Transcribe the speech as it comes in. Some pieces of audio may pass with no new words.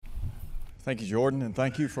Thank you, Jordan, and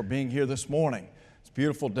thank you for being here this morning. It's a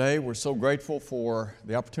beautiful day. We're so grateful for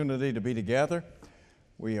the opportunity to be together.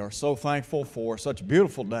 We are so thankful for such a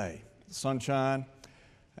beautiful day, the sunshine,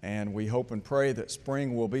 and we hope and pray that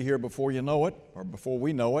spring will be here before you know it, or before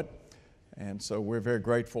we know it. And so we're very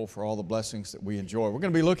grateful for all the blessings that we enjoy. We're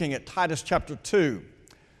going to be looking at Titus chapter 2.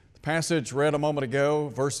 The passage read a moment ago,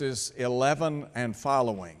 verses 11 and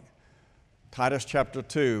following. Titus chapter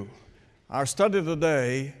 2. Our study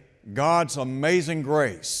today, God's amazing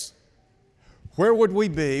grace. Where would we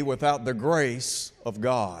be without the grace of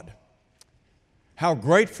God? How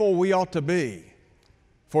grateful we ought to be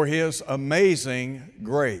for His amazing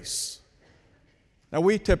grace. Now,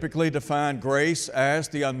 we typically define grace as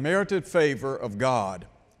the unmerited favor of God.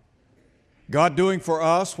 God doing for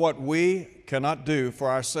us what we cannot do for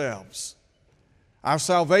ourselves. Our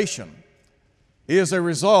salvation is a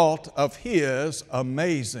result of His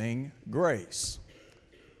amazing grace.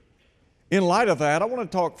 In light of that, I want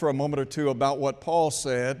to talk for a moment or two about what Paul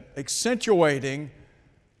said, accentuating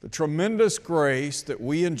the tremendous grace that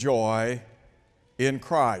we enjoy in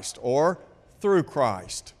Christ or through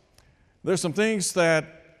Christ. There's some things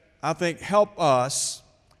that I think help us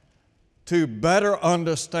to better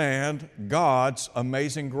understand God's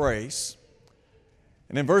amazing grace.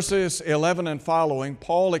 And in verses 11 and following,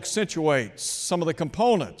 Paul accentuates some of the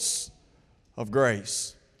components of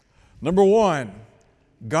grace. Number one,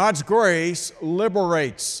 God's grace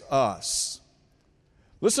liberates us.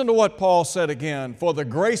 Listen to what Paul said again. For the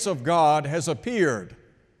grace of God has appeared,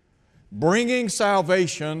 bringing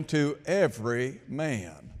salvation to every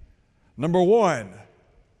man. Number one,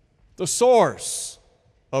 the source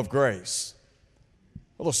of grace.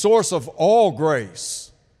 Well, the source of all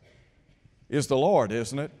grace is the Lord,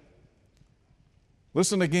 isn't it?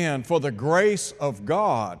 Listen again. For the grace of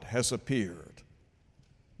God has appeared,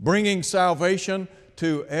 bringing salvation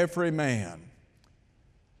to every man.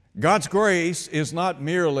 God's grace is not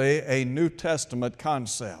merely a New Testament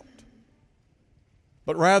concept,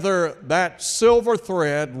 but rather that silver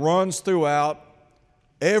thread runs throughout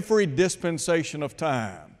every dispensation of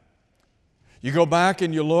time. You go back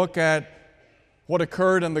and you look at what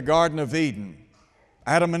occurred in the Garden of Eden.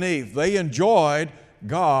 Adam and Eve, they enjoyed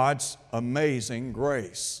God's amazing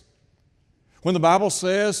grace. When the Bible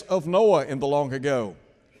says of Noah in the long ago,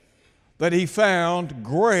 that he found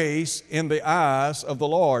grace in the eyes of the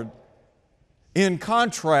Lord, in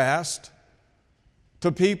contrast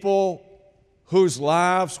to people whose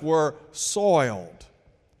lives were soiled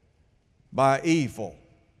by evil.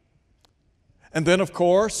 And then, of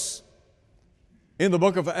course, in the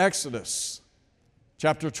book of Exodus,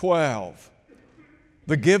 chapter 12,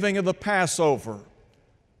 the giving of the Passover,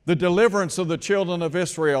 the deliverance of the children of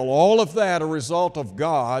Israel, all of that a result of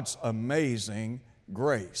God's amazing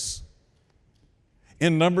grace.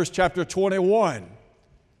 In Numbers chapter 21,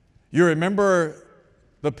 you remember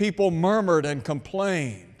the people murmured and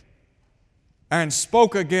complained and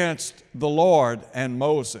spoke against the Lord and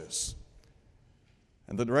Moses.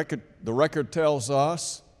 And the record tells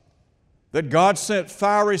us that God sent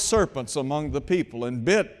fiery serpents among the people and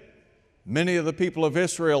bit many of the people of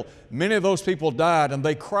Israel. Many of those people died, and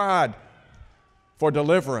they cried for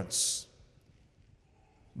deliverance.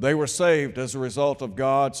 They were saved as a result of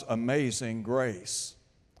God's amazing grace.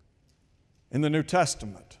 In the New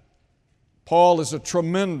Testament, Paul is a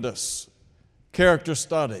tremendous character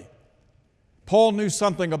study. Paul knew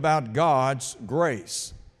something about God's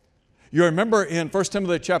grace. You remember in 1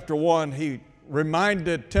 Timothy chapter 1, he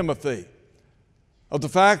reminded Timothy of the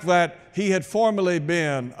fact that he had formerly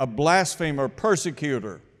been a blasphemer,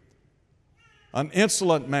 persecutor, an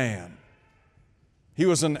insolent man. He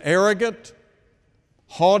was an arrogant,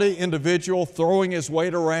 haughty individual throwing his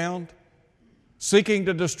weight around, seeking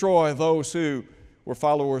to destroy those who were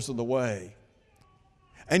followers of the way.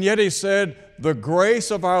 And yet he said, the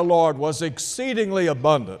grace of our Lord was exceedingly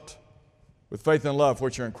abundant with faith and love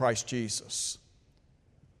which are in Christ Jesus.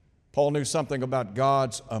 Paul knew something about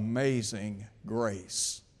God's amazing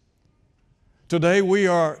grace. Today we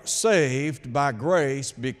are saved by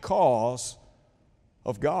grace because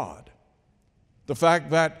of God. The fact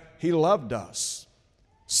that He loved us,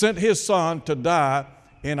 sent His Son to die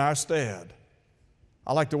in our stead.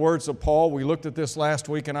 I like the words of Paul. We looked at this last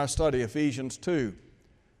week in our study, Ephesians 2.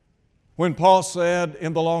 When Paul said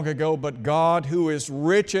in the long ago, but God who is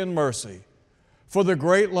rich in mercy, for the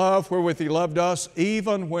great love wherewith He loved us,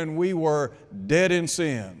 even when we were dead in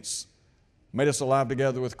sins, made us alive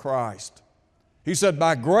together with Christ. He said,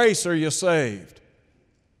 by grace are you saved.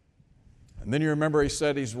 And then you remember He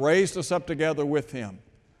said He's raised us up together with Him,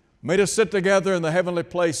 made us sit together in the heavenly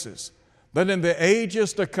places, that in the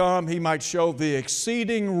ages to come He might show the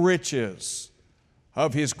exceeding riches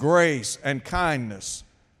of His grace and kindness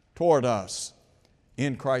toward us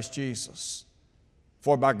in Christ Jesus.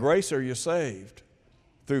 For by grace are you saved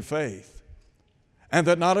through faith, and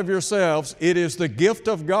that not of yourselves, it is the gift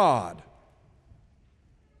of God,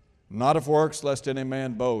 not of works, lest any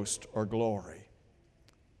man boast or glory.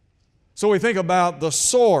 So we think about the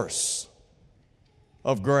source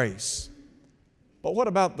of grace. But what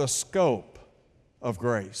about the scope of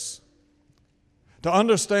grace? To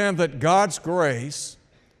understand that God's grace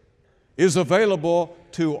is available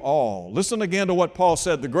to all. Listen again to what Paul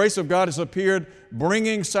said. The grace of God has appeared,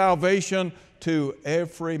 bringing salvation to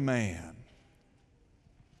every man.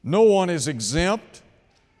 No one is exempt.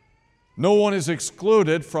 No one is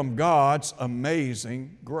excluded from God's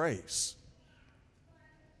amazing grace.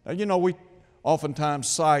 Now, you know, we oftentimes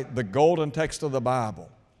cite the golden text of the Bible.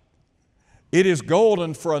 It is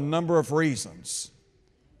golden for a number of reasons.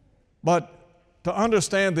 But to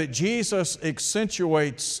understand that Jesus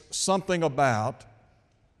accentuates something about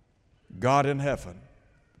God in heaven,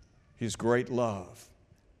 His great love.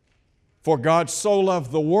 For God so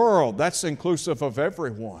loved the world, that's inclusive of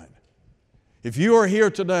everyone. If you are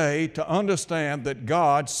here today to understand that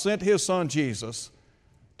God sent His Son Jesus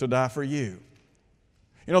to die for you.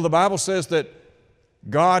 You know, the Bible says that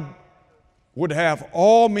God would have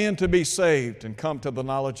all men to be saved and come to the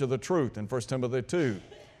knowledge of the truth in 1 Timothy 2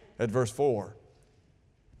 at verse 4.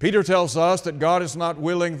 Peter tells us that God is not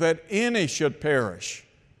willing that any should perish,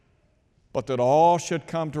 but that all should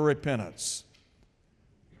come to repentance.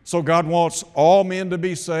 So God wants all men to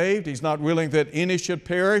be saved. He's not willing that any should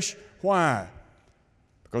perish. Why?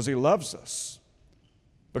 Because He loves us.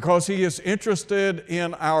 Because He is interested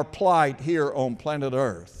in our plight here on planet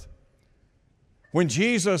Earth. When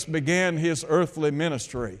Jesus began His earthly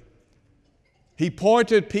ministry, He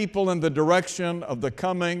pointed people in the direction of the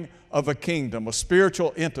coming of a kingdom, a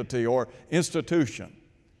spiritual entity or institution.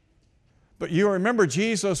 But you remember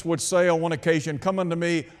Jesus would say on one occasion, "Come unto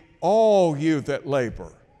me, all you that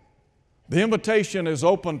labor." The invitation is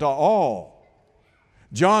open to all.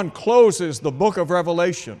 John closes the book of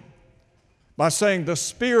Revelation by saying, "The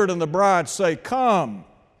Spirit and the bride say, Come."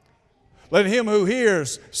 Let him who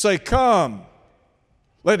hears say, Come.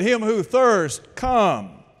 Let him who thirsts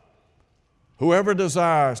come. Whoever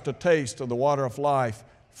desires to taste of the water of life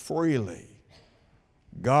freely.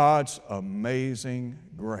 God's amazing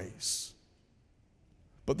grace.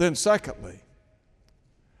 But then secondly,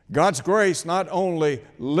 God's grace not only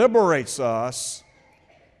liberates us,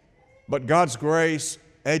 but God's grace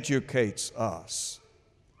educates us.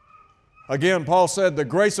 Again, Paul said, the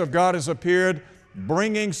grace of God has appeared,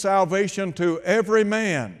 bringing salvation to every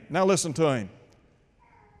man. Now listen to him.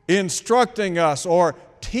 Instructing us or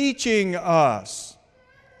teaching us.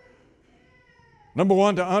 Number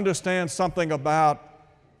one, to understand something about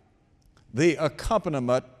the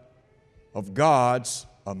accompaniment of God's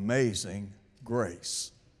amazing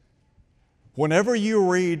grace. Whenever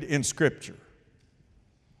you read in Scripture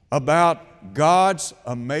about God's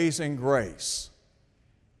amazing grace,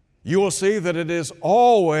 you will see that it is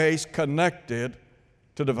always connected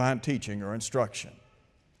to divine teaching or instruction.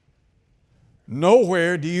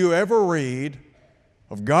 Nowhere do you ever read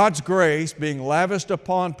of God's grace being lavished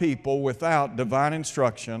upon people without divine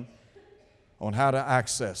instruction on how to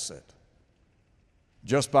access it.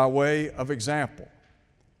 Just by way of example,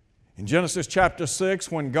 in Genesis chapter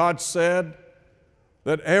 6, when God said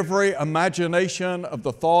that every imagination of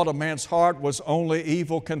the thought of man's heart was only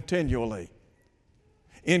evil continually,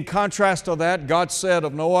 in contrast to that, God said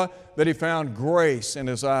of Noah that he found grace in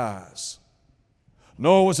his eyes.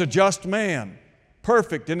 Noah was a just man,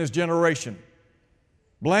 perfect in his generation,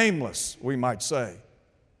 blameless, we might say.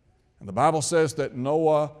 And the Bible says that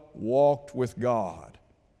Noah walked with God.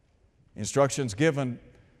 Instructions given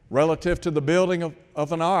relative to the building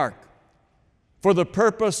of an ark for the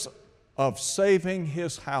purpose of saving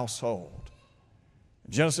his household.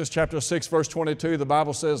 Genesis chapter 6, verse 22, the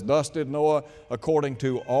Bible says, "Thus did Noah according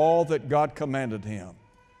to all that God commanded him.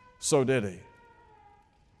 So did he."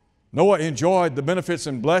 Noah enjoyed the benefits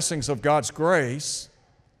and blessings of God's grace.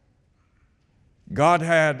 God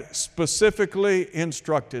had specifically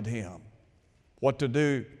instructed him what to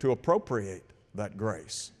do to appropriate that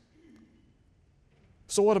grace.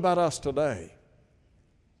 So what about us today?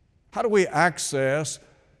 How do we access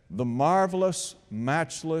the marvelous,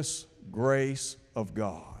 matchless grace of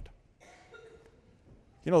God?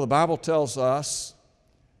 You know, the Bible tells us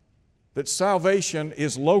that salvation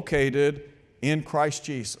is located in Christ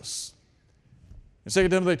Jesus. In 2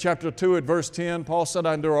 Timothy chapter 2 at verse 10, Paul said,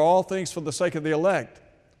 "I endure all things for the sake of the elect,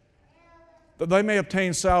 that they may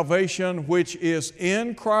obtain salvation which is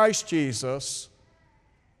in Christ Jesus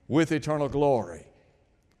with eternal glory.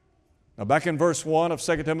 Now back in verse 1 of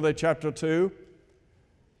 2 Timothy chapter 2,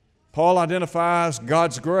 Paul identifies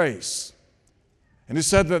God's grace. And he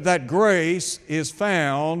said that that grace is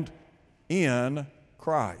found in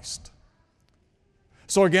Christ.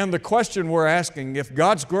 So again, the question we're asking, if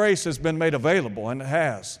God's grace has been made available, and it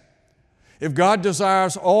has, if God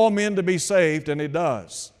desires all men to be saved, and He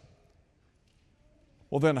does,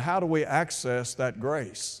 well then how do we access that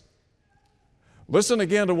grace? Listen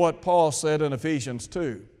again to what Paul said in Ephesians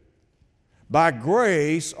 2. By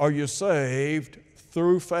grace are you saved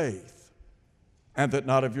through faith, and that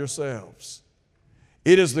not of yourselves.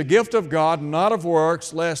 It is the gift of God, not of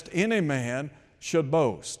works, lest any man should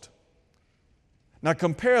boast. Now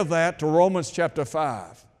compare that to Romans chapter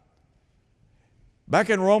 5. Back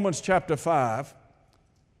in Romans chapter 5,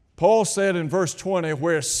 Paul said in verse 20,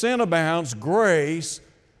 where sin abounds, grace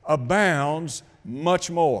abounds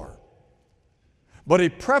much more. But he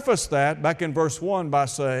prefaced that back in verse 1 by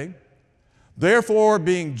saying, therefore,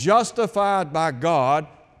 being justified by God,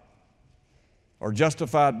 or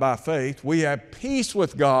justified by faith, we have peace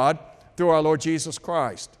with God through our Lord Jesus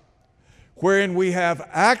Christ, wherein we have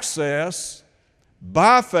access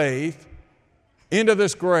by faith into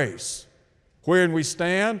this grace, wherein we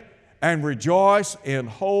stand and rejoice in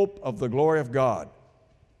hope of the glory of God.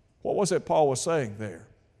 What was it Paul was saying there?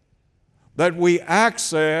 That we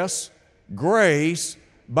access grace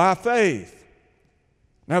by faith.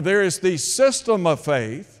 Now there is the system of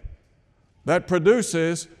faith that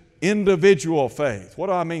produces individual faith. What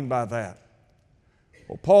do I mean by that?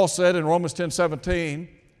 Well, Paul said in Romans 10:17,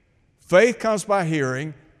 faith comes by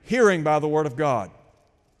hearing, hearing by the Word of God.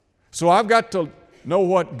 So I've got to know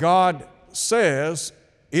what God says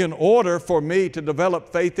in order for me to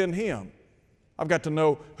develop faith in Him. I've got to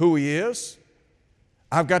know who He is.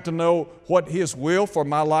 I've got to know what His will for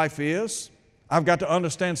my life is. I've got to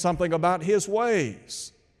understand something about His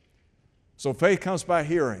ways. So faith comes by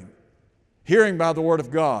hearing, hearing by the Word of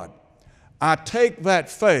God. I take that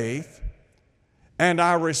faith and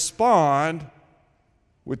I respond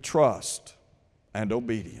with trust and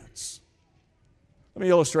obedience. Let me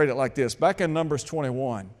illustrate it like this. Back in Numbers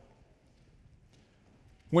 21,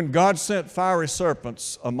 when God sent fiery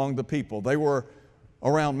serpents among the people, they were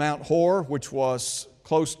around Mount Hor, which was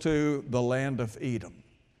close to the land of Edom.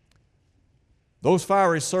 Those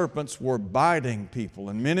fiery serpents were biting people,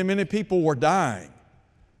 and many, many people were dying.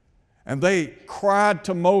 And they cried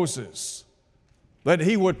to Moses that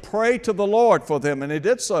he would pray to the Lord for them, and he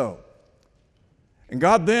did so. And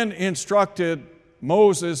God then instructed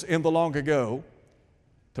Moses in the long ago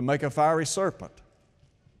to make a fiery serpent,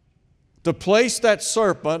 to place that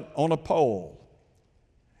serpent on a pole.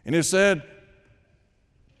 And he said,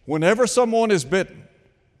 whenever someone is bitten,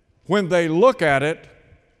 when they look at it,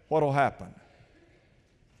 what will happen?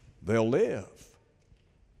 They'll live.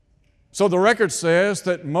 So the record says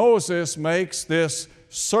that Moses makes this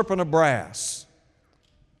serpent of brass.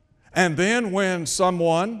 And then when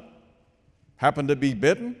someone happened to be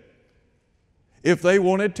bitten, if they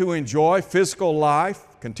wanted to enjoy physical life,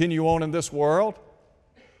 continue on in this world,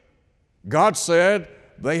 God said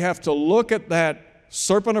they have to look at that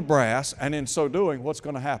serpent of brass, and in so doing, what's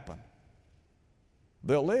going to happen?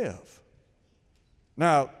 They'll live.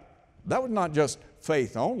 Now, that was not just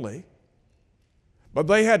faith only, but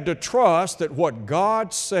they had to trust that what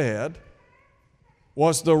God said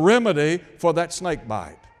was the remedy for that snake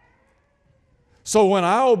bite. So when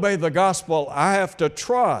I obey the gospel, I have to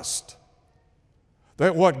trust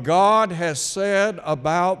that what God has said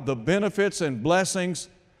about the benefits and blessings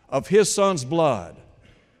of His Son's blood,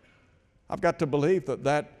 I've got to believe that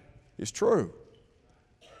that is true.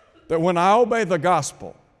 That when I obey the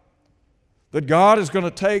gospel, that God is going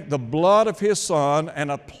to take the blood of His Son and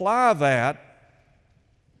apply that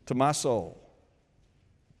to my soul.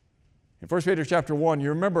 In 1 Peter chapter 1, you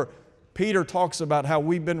remember Peter talks about how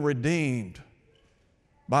we've been redeemed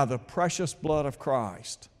by the precious blood of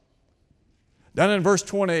Christ. Then in verse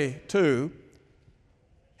 22,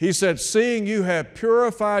 he said, seeing you have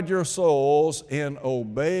purified your souls in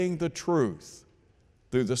obeying the truth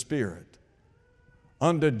through the Spirit,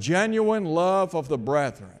 unto genuine love of the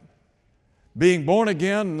brethren, being born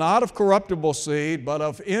again, not of corruptible seed, but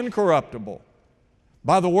of incorruptible,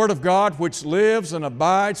 by the Word of God which lives and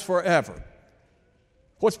abides forever.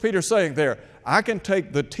 What's Peter saying there? I can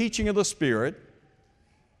take the teaching of the Spirit.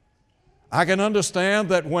 I can understand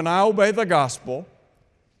that when I obey the gospel,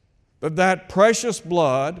 that precious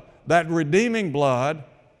blood, that redeeming blood,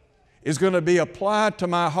 is going to be applied to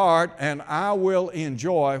my heart, and I will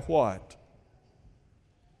enjoy what?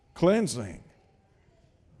 Cleansing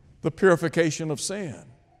the purification of sin.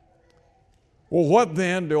 Well, what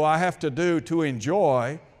then do I have to do to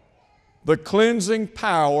enjoy the cleansing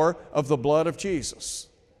power of the blood of Jesus?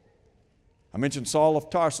 I mentioned Saul of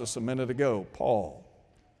Tarsus a minute ago, Paul.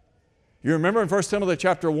 You remember in 1 Timothy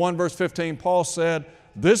chapter 1, verse 15, Paul said,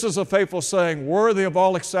 "This is a faithful saying, worthy of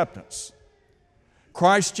all acceptance.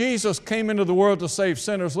 Christ Jesus came into the world to save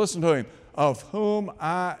sinners," listen to him, "of whom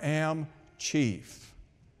I am chief."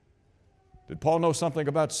 Did Paul know something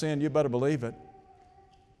about sin? You better believe it.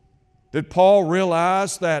 Did Paul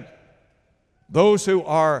realize that those who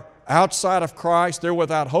are outside of Christ, they're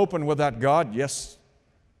without hope and without God? Yes.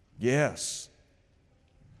 Yes.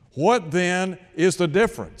 What then is the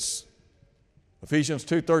difference? Ephesians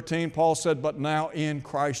 2:13, Paul said, "But now in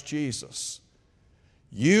Christ Jesus,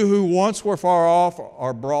 you who once were far off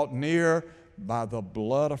are brought near by the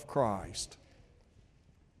blood of Christ."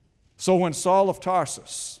 So when Saul of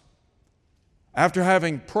Tarsus, after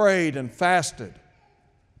having prayed and fasted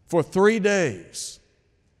for 3 days,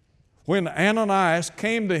 when Ananias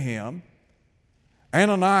came to him,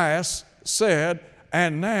 Ananias said,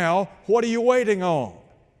 "And now, what are you waiting on?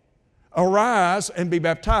 Arise and be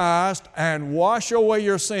baptized and wash away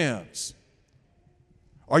your sins."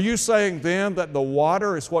 Are you saying then that the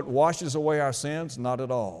water is what washes away our sins? Not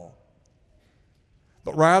at all.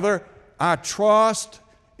 But rather, I trust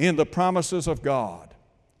in the promises of God.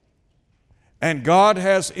 And God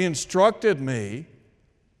has instructed me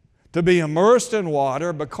to be immersed in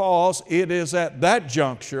water because it is at that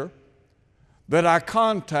juncture that I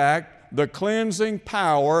contact the cleansing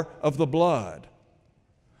power of the blood.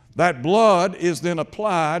 That blood is then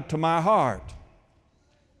applied to my heart.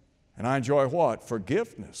 And I enjoy what?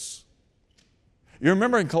 Forgiveness. You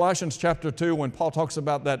remember in Colossians chapter 2 when Paul talks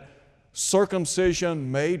about that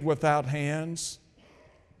circumcision made without hands?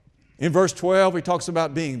 In verse 12 he talks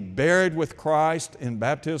about being buried with Christ in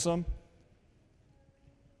baptism.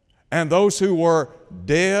 And those who were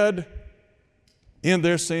dead in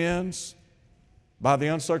their sins by the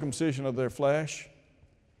uncircumcision of their flesh.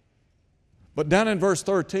 But down in verse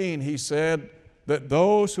 13 he said that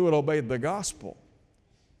those who had obeyed the gospel,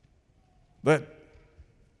 that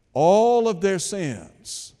all of their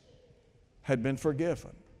sins had been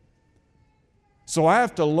forgiven. So I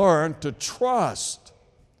have to learn to trust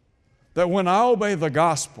that when I obey the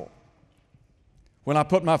gospel, when I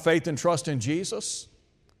put my faith and trust in Jesus,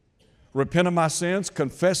 repent of my sins,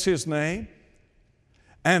 confess His name,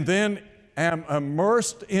 and then am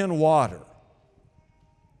immersed in water,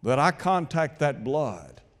 that I contact that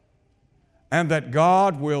blood, and that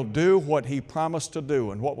God will do what He promised to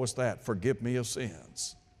do. And what was that? Forgive me of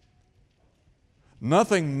sins.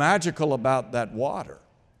 Nothing magical about that water,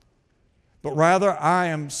 but rather I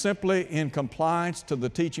am simply in compliance to the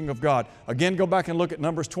teaching of God. Again, go back and look at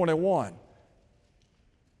Numbers 21.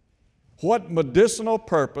 What medicinal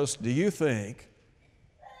purpose do you think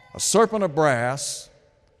a serpent of brass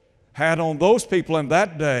had on those people in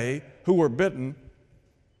that day who were bitten?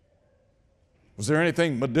 Was there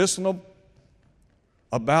anything medicinal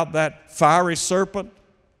about that fiery serpent?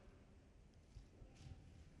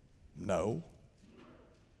 No.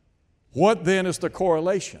 What then is the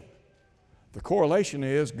correlation? The correlation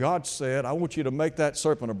is God said, I want you to make that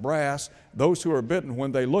serpent of brass. Those who are bitten,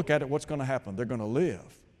 when they look at it, what's going to happen? They're going to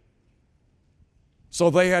live. So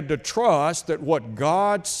they had to trust that what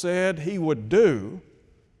God said He would do,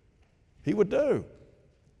 He would do.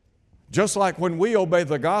 Just like when we obey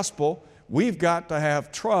the gospel, we've got to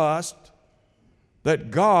have trust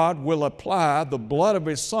that God will apply the blood of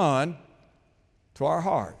His Son to our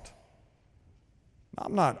heart.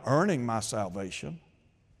 I'm not earning my salvation.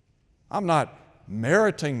 I'm not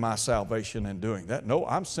meriting my salvation in doing that. No,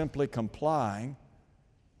 I'm simply complying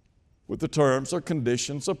with the terms or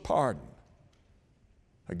conditions of pardon.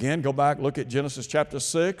 Again, go back, look at Genesis chapter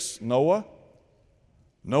 6, Noah.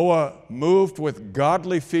 Noah, moved with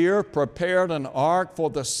godly fear, prepared an ark for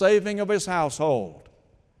the saving of his household.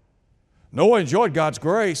 Noah enjoyed God's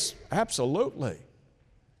grace, absolutely.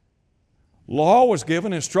 Law was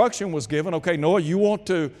given, instruction was given. Okay, Noah, you want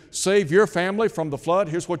to save your family from the flood?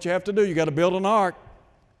 Here's what you have to do. You got to build an ark.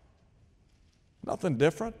 Nothing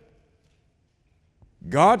different.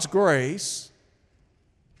 God's grace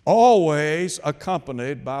always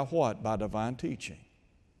accompanied by what? By divine teaching.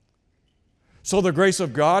 So the grace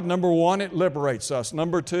of God, number one, it liberates us.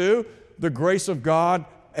 Number two, the grace of God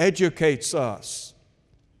educates us.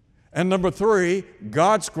 And number three,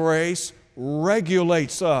 God's grace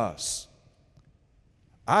regulates us.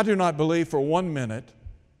 I do not believe for 1 minute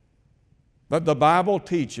that the Bible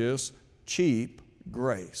teaches cheap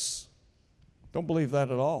grace. Don't believe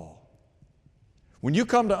that at all. When you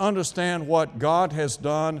come to understand what God has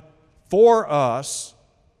done for us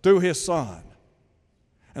through His Son.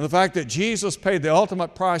 And the fact that Jesus paid the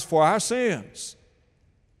ultimate price for our sins,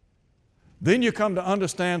 then you come to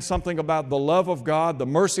understand something about the love of God, the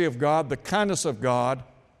mercy of God, the kindness of God,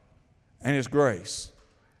 and His grace.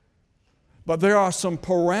 But there are some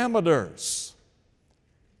parameters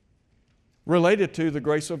related to the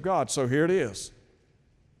grace of God. So here it is.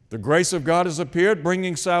 The grace of God has appeared,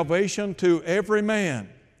 bringing salvation to every man,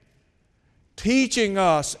 teaching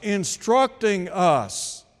us, instructing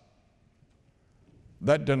us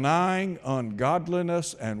that denying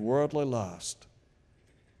ungodliness and worldly lust,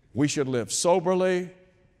 we should live soberly,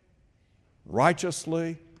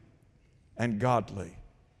 righteously, and godly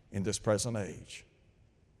in this present age,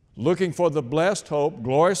 looking for the blessed hope,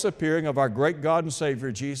 glorious appearing of our great God and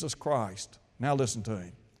Savior, Jesus Christ. Now listen to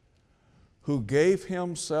Him. Who gave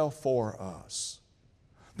Himself for us,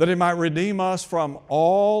 that He might redeem us from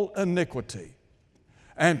all iniquity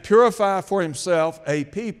and purify for Himself a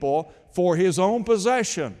people for His own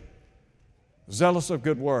possession, zealous of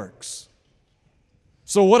good works.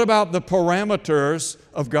 So what about the parameters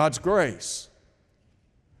of God's grace?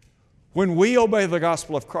 When we obey the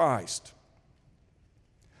gospel of Christ,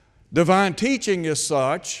 divine teaching is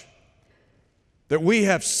such that we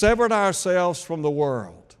have severed ourselves from the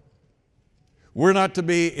world. We're not to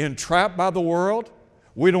be entrapped by the world.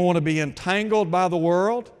 We don't want to be entangled by the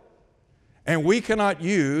world. And we cannot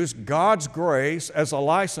use God's grace as a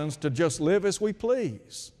license to just live as we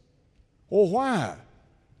please. Well, why?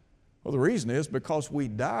 Well, the reason is because we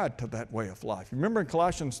died to that way of life. Remember in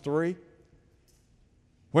Colossians 3?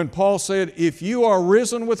 When Paul said, if you are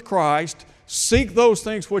risen with Christ, seek those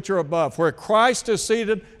things which are above, where Christ is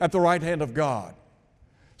seated at the right hand of God.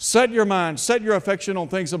 Set your mind, set your affection on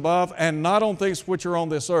things above and not on things which are on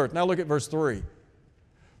this earth. Now look at verse 3.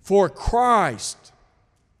 For Christ,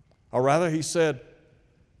 or rather he said,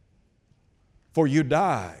 for you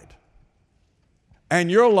died, and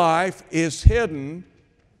your life is hidden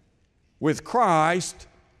with Christ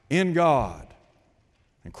in God.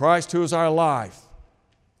 And Christ who is our life.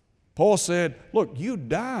 Paul said, look, you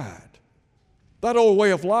died. That old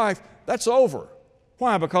way of life, that's over.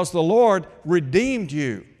 Why? Because the Lord redeemed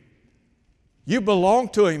you. You belong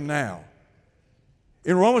to Him now.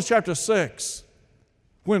 In Romans chapter 6,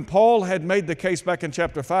 when Paul had made the case back in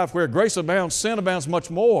chapter 5, where grace abounds, sin abounds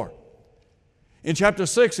much more. In chapter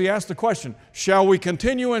 6, he asked the question, shall we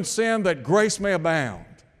continue in sin that grace may abound?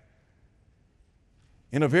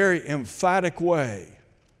 In a very emphatic way,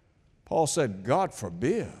 Paul said, God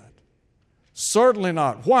forbid. Certainly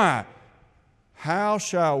not. Why? How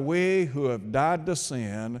shall we who have died to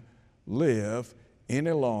sin live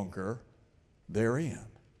any longer therein?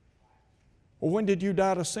 Well, when did you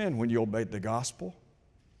die to sin? When you obeyed the gospel?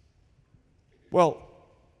 Well,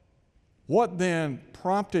 what then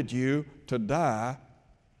prompted you to die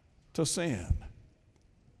to sin?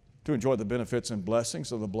 To enjoy the benefits and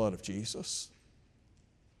blessings of the blood of Jesus?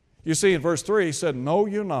 You see, in verse 3, he said, know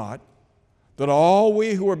you not that all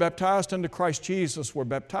we who were baptized into Christ Jesus were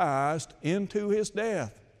baptized into His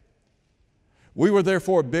death. We were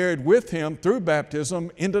therefore buried with Him through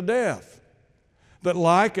baptism into death, that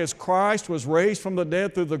like as Christ was raised from the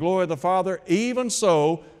dead through the glory of the Father, even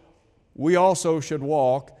so we also should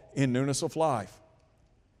walk in newness of life.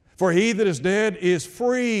 For he that is dead is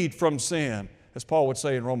freed from sin, as Paul would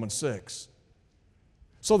say in Romans 6.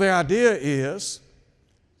 So the idea is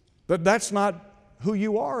that that's not who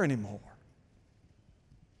you are anymore.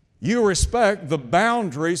 You respect the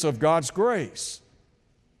boundaries of God's grace.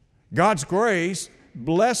 God's grace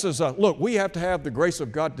blesses us. Look, we have to have the grace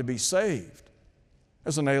of God to be saved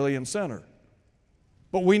as an alien sinner.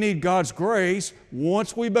 But we need God's grace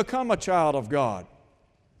once we become a child of God.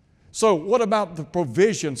 So what about the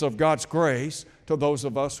provisions of God's grace to those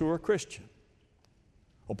of us who are Christian?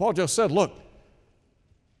 Well, Paul just said, look,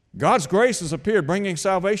 God's grace has appeared, bringing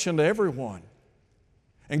salvation to everyone.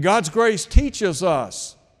 And God's grace teaches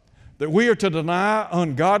us that we are to deny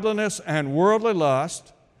ungodliness and worldly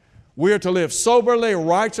lust. We are to live soberly,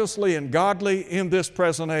 righteously, and godly in this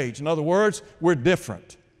present age. In other words, we're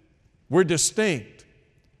different. We're distinct.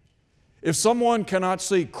 If someone cannot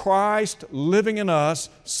see Christ living in us,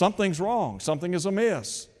 something's wrong. Something is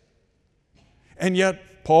amiss. And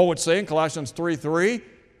yet, Paul would say in Colossians 3:3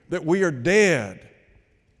 that we are dead.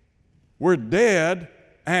 We're dead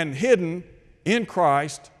and hidden in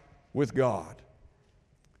Christ with God.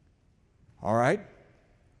 All right?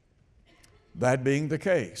 That being the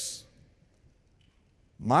case,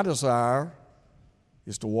 my desire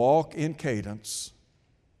is to walk in cadence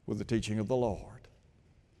with the teaching of the Lord.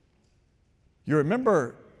 You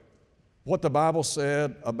remember what the Bible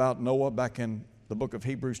said about Noah back in the book of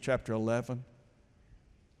Hebrews chapter 11,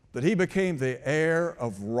 that He became the heir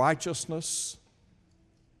of righteousness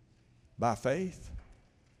by faith?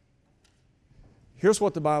 Here's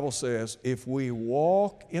what the Bible says: if we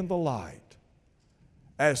walk in the light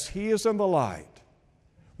as He is in the light,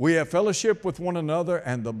 we have fellowship with one another,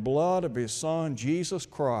 and the blood of His Son, Jesus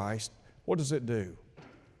Christ, what does it do?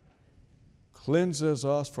 Cleanses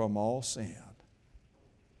us from all sin.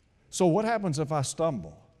 So what happens if I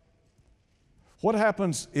stumble? What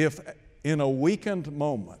happens if in a weakened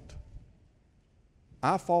moment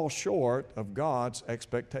I fall short of God's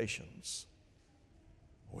expectations?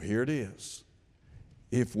 Well, here it is.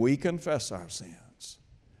 If we confess our sins,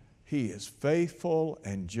 He is faithful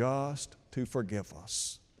and just to forgive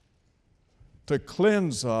us, to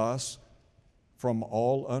cleanse us from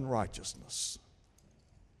all unrighteousness.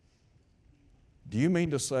 Do you mean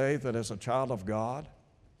to say that as a child of God,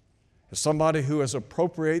 as somebody who has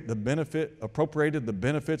appropriated the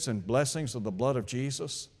benefits and blessings of the blood of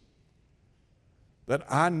Jesus, that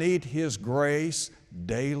I need His grace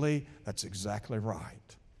daily? That's exactly right.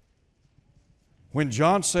 When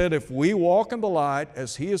John said, if we walk in the light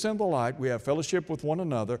as He is in the light, we have fellowship with one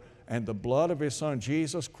another, and the blood of His Son,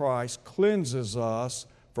 Jesus Christ, cleanses us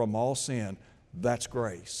from all sin, that's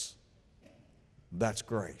grace. That's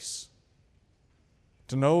grace.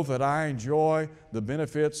 To know that I enjoy the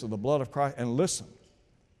benefits of the blood of Christ. And listen,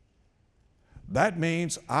 that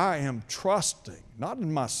means I am trusting, not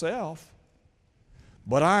in myself,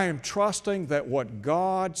 but I am trusting that what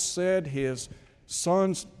God said His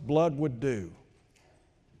Son's blood would do,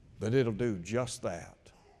 that it'll do just that.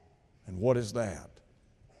 And what is that?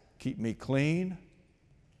 Keep me clean,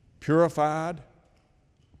 purified,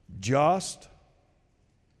 just,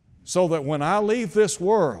 so that when I leave this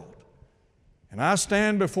world and I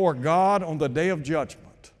stand before God on the day of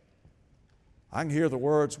judgment, I can hear the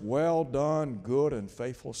words, well done, good and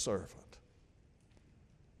faithful servant.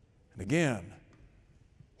 And again,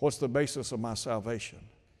 what's the basis of my salvation?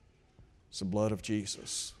 It's the blood of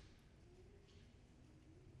Jesus.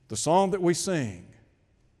 The song that we sing,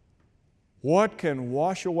 what can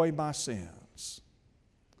wash away my sins?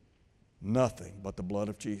 Nothing but the blood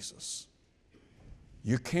of Jesus.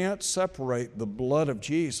 You can't separate the blood of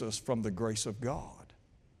Jesus from the grace of God.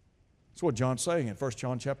 That's what John's saying in 1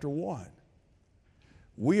 John chapter 1.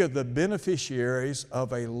 We are the beneficiaries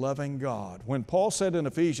of a loving God. When Paul said in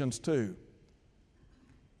Ephesians 2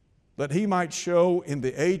 that He might show in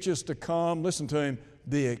the ages to come, listen to him,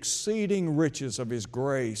 the exceeding riches of His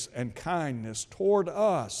grace and kindness toward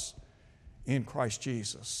us in Christ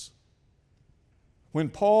Jesus. When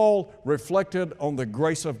Paul reflected on the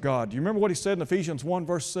grace of God, do you remember what he said in Ephesians 1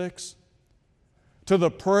 verse 6? To the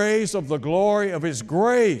praise of the glory of His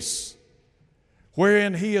grace,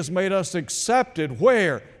 wherein He has made us accepted,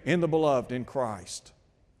 where? In the beloved, in Christ.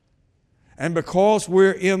 And because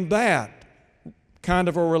we're in that kind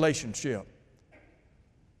of a relationship,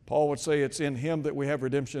 Paul would say it's in Him that we have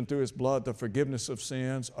redemption through His blood, the forgiveness of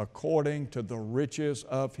sins, according to the riches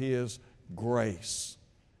of His grace.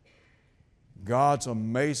 God's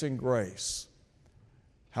amazing grace.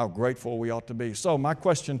 How grateful we ought to be. So my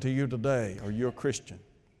question to you today, are you a Christian?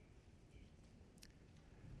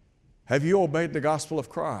 Have you obeyed the gospel of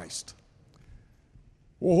Christ?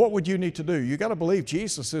 Well, what would you need to do? You got to believe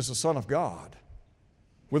Jesus is the Son of God.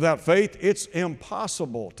 Without faith, it's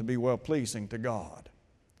impossible to be well-pleasing to God.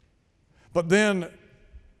 But then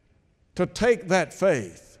to take that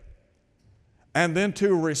faith and then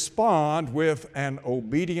to respond with an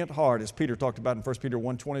obedient heart, as Peter talked about in 1 Peter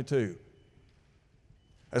 1:22.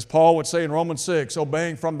 As Paul would say in Romans 6,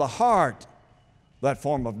 obeying from the heart that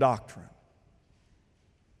form of doctrine.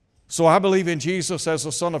 So I believe in Jesus as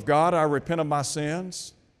the Son of God. I repent of my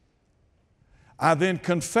sins. I then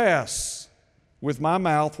confess with my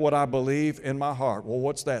mouth what I believe in my heart. Well,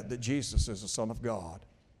 what's that? That Jesus is the Son of God.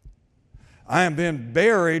 I am then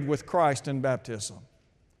buried with Christ in baptism.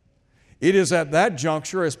 It is at that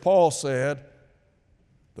juncture, as Paul said,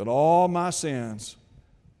 that all my sins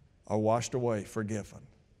are washed away, forgiven.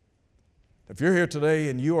 If you're here today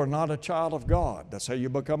and you are not a child of God, that's how you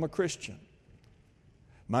become a Christian.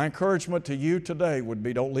 My encouragement to you today would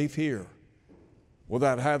be, don't leave here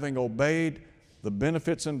without having obeyed the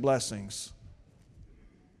benefits and blessings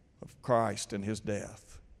of Christ and His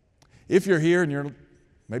death. If you're here and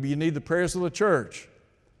maybe you need the prayers of the church,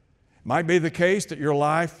 it might be the case that your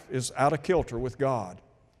life is out of kilter with God,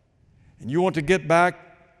 and you want to get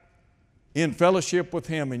back in fellowship with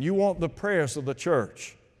Him, and you want the prayers of the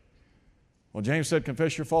church. Well, James said,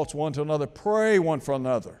 confess your faults one to another, pray one for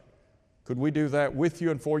another. Could we do that with you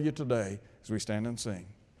and for you today as we stand and sing?